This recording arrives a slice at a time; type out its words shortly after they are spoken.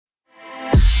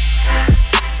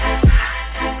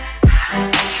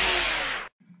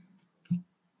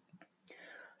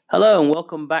Hello and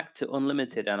welcome back to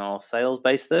Unlimited and our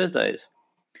sales-based Thursdays.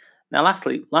 Now,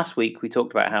 last week we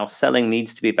talked about how selling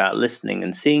needs to be about listening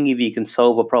and seeing if you can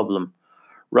solve a problem,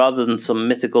 rather than some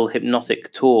mythical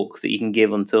hypnotic talk that you can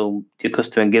give until your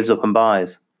customer gives up and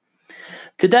buys.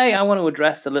 Today, I want to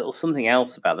address a little something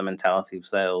else about the mentality of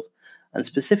sales, and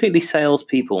specifically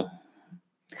salespeople.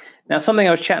 Now, something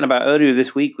I was chatting about earlier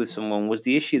this week with someone was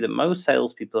the issue that most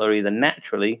salespeople are either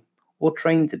naturally or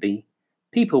trained to be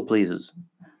people pleasers.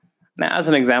 Now, as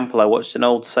an example, I watched an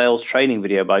old sales training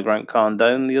video by Grant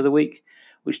Cardone the other week,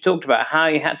 which talked about how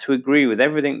you had to agree with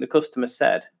everything the customer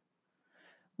said,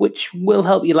 which will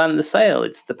help you land the sale.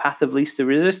 It's the path of least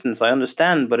resistance, I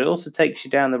understand, but it also takes you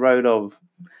down the road of,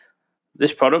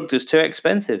 this product is too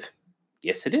expensive.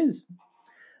 Yes, it is.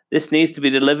 This needs to be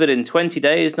delivered in 20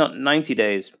 days, not 90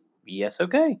 days. Yes,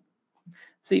 okay.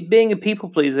 See, being a people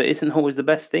pleaser isn't always the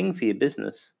best thing for your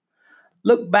business.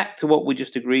 Look back to what we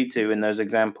just agreed to in those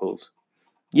examples.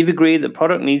 You've agreed that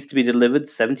product needs to be delivered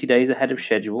 70 days ahead of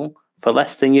schedule for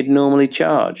less than you'd normally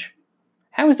charge.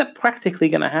 How is that practically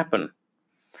going to happen?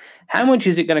 How much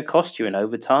is it going to cost you in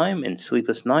overtime, in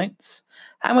sleepless nights?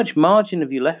 How much margin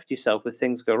have you left yourself if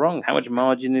things go wrong? How much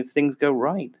margin if things go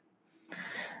right?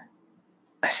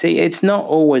 See, it's not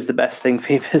always the best thing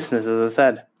for your business, as I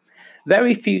said.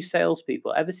 Very few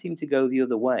salespeople ever seem to go the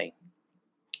other way.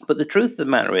 But the truth of the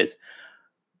matter is,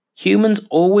 humans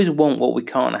always want what we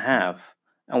can't have,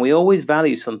 and we always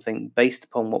value something based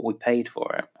upon what we paid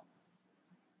for it.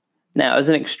 Now, as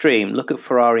an extreme, look at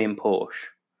Ferrari and Porsche.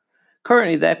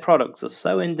 Currently, their products are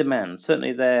so in demand,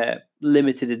 certainly their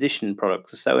limited edition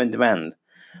products are so in demand,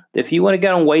 that if you want to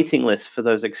get on waiting lists for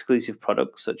those exclusive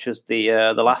products, such as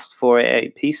the last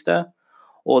 488 Pista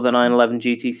or the 911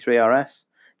 GT3 RS,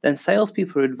 then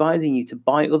salespeople are advising you to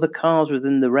buy other cars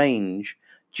within the range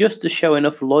just to show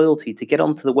enough loyalty to get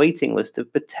onto the waiting list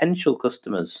of potential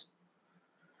customers.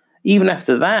 Even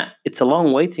after that, it's a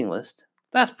long waiting list.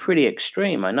 That's pretty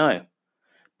extreme, I know.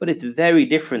 But it's very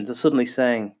different to suddenly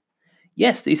saying,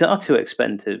 yes, these are too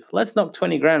expensive. Let's knock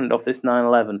 20 grand off this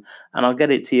 911 and I'll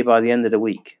get it to you by the end of the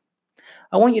week.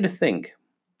 I want you to think,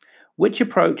 which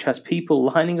approach has people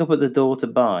lining up at the door to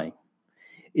buy?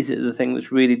 Is it the thing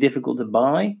that's really difficult to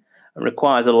buy and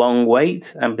requires a long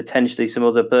wait and potentially some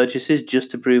other purchases just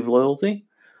to prove loyalty?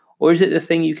 Or is it the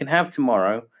thing you can have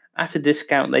tomorrow at a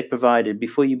discount they provided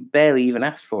before you barely even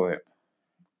asked for it?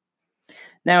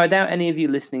 Now, I doubt any of you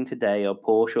listening today are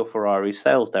Porsche or Ferrari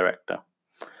sales director.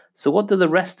 So what do the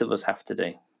rest of us have to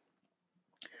do?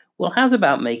 Well, how's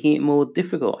about making it more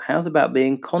difficult? How's about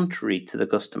being contrary to the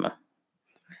customer?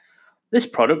 This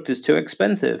product is too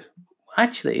expensive.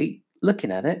 Actually, looking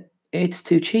at it, it's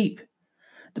too cheap.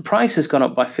 The price has gone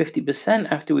up by 50%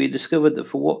 after we discovered that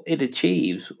for what it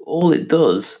achieves, all it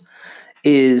does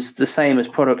is the same as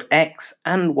product X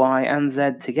and Y and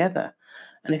Z together.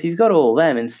 And if you've got all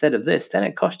them instead of this, then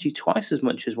it costs you twice as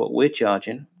much as what we're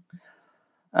charging.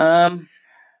 I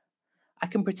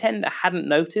can pretend I hadn't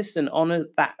noticed and honor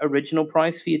that original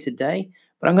price for you today,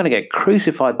 but I'm going to get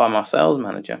crucified by my sales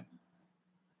manager.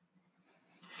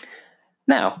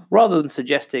 Now, rather than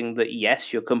suggesting that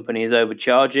yes, your company is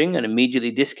overcharging and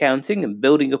immediately discounting and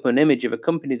building up an image of a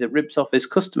company that rips off its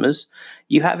customers,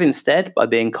 you have instead, by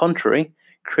being contrary,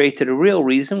 created a real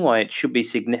reason why it should be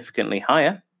significantly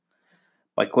higher,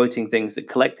 by quoting things that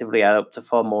collectively add up to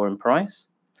far more in price,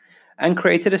 and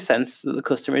created a sense that the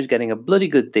customer is getting a bloody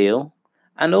good deal,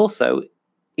 and also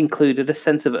included a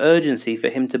sense of urgency for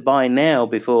him to buy now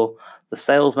before the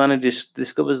sales manager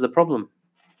discovers the problem.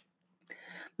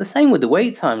 The same with the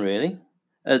wait time, really,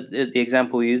 the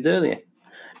example we used earlier.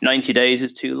 90 days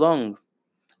is too long.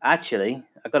 Actually,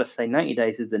 I've got to say 90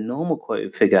 days is the normal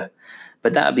quoted figure,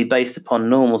 but that would be based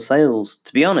upon normal sales.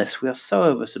 To be honest, we are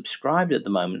so oversubscribed at the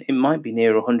moment, it might be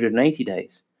near 180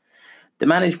 days. The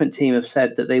management team have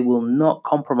said that they will not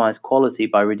compromise quality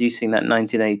by reducing that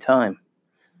 90-day time.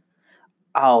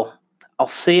 I'll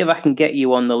see if I can get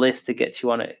you on the list to get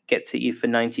you for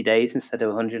 90 days instead of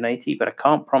 180, but I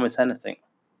can't promise anything.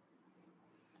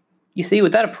 You see,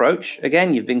 with that approach,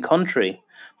 again, you've been contrary,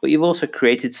 but you've also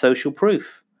created social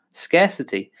proof,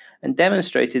 scarcity, and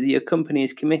demonstrated that your company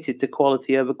is committed to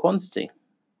quality over quantity.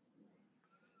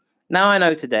 Now, I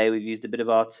know today we've used a bit of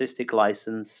artistic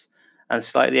license and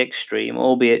slightly extreme,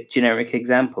 albeit generic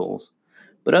examples,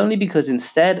 but only because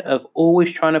instead of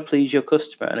always trying to please your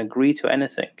customer and agree to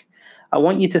anything, I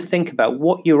want you to think about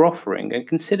what you're offering and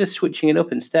consider switching it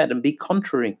up instead and be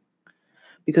contrary.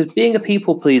 Because being a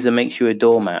people pleaser makes you a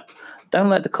doormat. Don't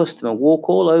let the customer walk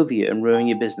all over you and ruin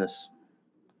your business.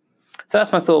 So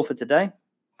that's my thought for today.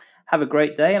 Have a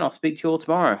great day, and I'll speak to you all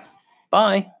tomorrow.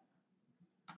 Bye.